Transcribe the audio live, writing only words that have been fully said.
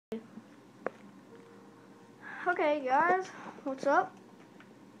Okay, guys, what's up?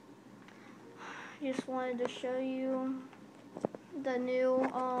 Just wanted to show you the new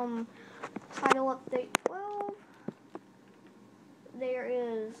title update 12. There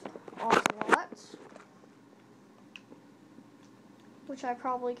is ocelots, which I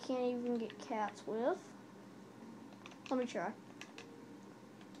probably can't even get cats with. Let me try.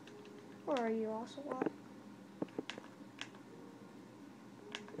 Where are you, ocelot?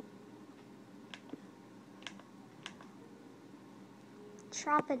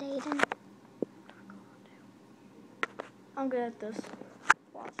 Drop it, Aiden. I'm good at this.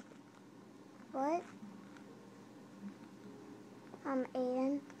 Watch. What?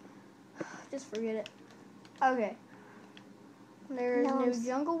 Aiden. Just forget it. Okay. There's new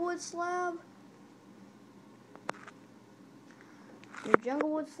Junglewood slab. New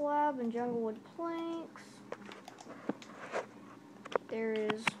Junglewood slab and Junglewood planks. There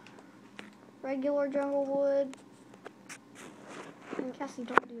is regular Junglewood. And Cassie,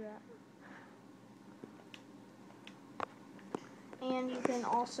 don't do that. And you can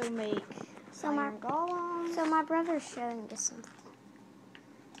also make iron golems. So my brother's showing us something.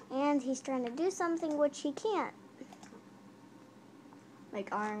 And he's trying to do something which he can't.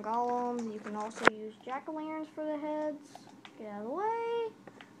 Make iron golems. You can also use jack-o'-lanterns for the heads. Get out of the way.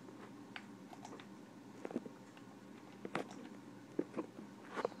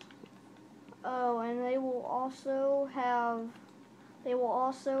 Oh, and they will also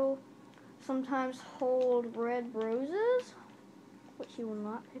sometimes hold red roses, which you will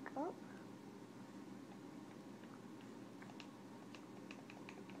not pick up.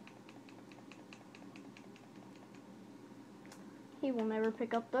 He will never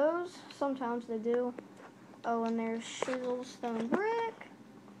pick up those. Sometimes they do. Oh, and there's chiseled stone brick,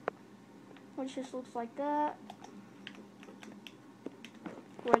 which just looks like that.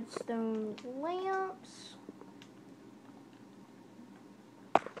 Redstone lamps.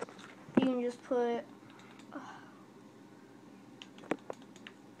 You can just put,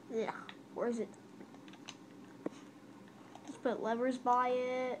 where is it? Just put levers by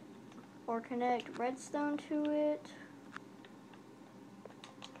it, or connect redstone to it.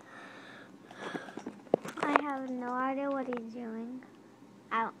 I have no idea what he's doing.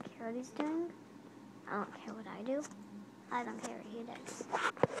 I don't care what he's doing. I don't care what I do. I don't care what he does.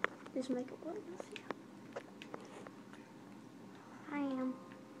 Just make it work. I am.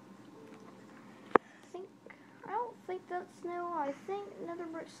 I don't think that's new. I think Nether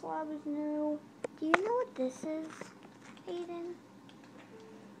brick slab is new. Do you know what this is, Aiden?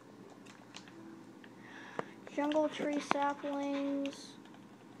 Jungle tree saplings.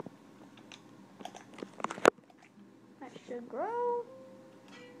 That should grow.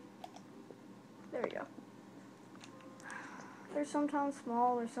 There we go. They're sometimes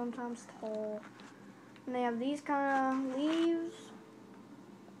small, they're sometimes tall. And they have these kind of leaves.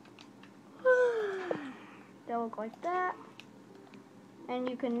 They look like that. And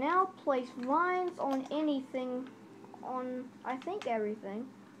you can now place vines on anything, on I think everything.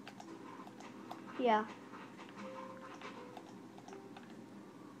 Yeah.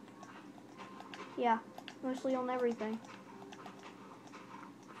 Yeah, mostly on everything.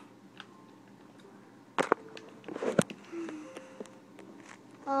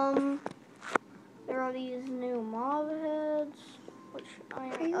 There are these new mob heads, which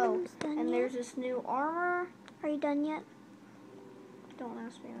and there's this new armor. Are you done yet? Don't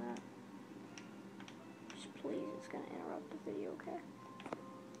ask me that. Just please, it's gonna interrupt the video, okay?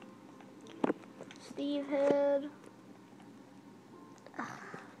 Steve head.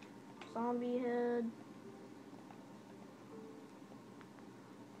 Zombie head.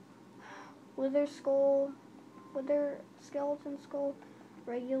 Wither skull. Wither skeleton skull.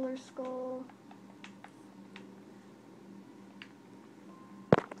 Regular skull.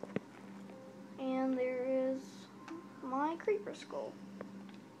 And there is my creeper skull.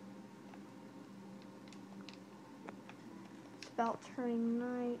 It's about turning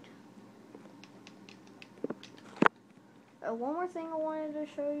night. One more thing I wanted to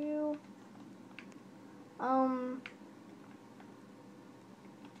show you.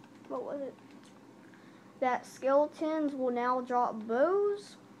 What was it? That skeletons will now drop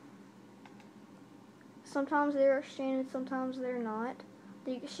bows. Sometimes they're enchanted, sometimes they're not.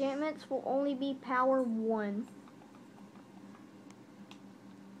 The enchantments will only be power 1.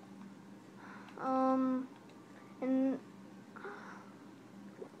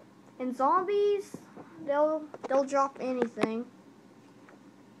 And zombies, they'll drop anything.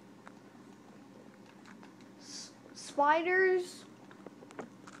 Spiders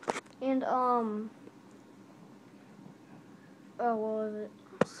and what was it?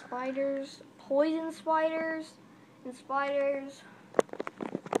 Spiders, poison spiders and spiders.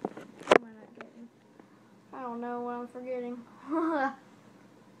 What am I not getting? I don't know what I'm forgetting.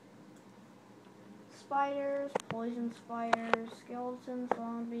 Spiders, poison spiders, skeleton,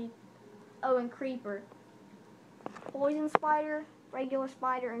 zombie. Oh, and creeper. Poison spider, regular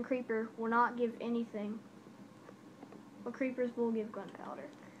spider, and creeper will not give anything. But creepers will give gunpowder.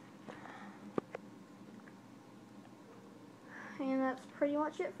 And that's pretty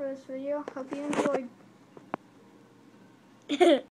much it for this video. Hope you enjoyed.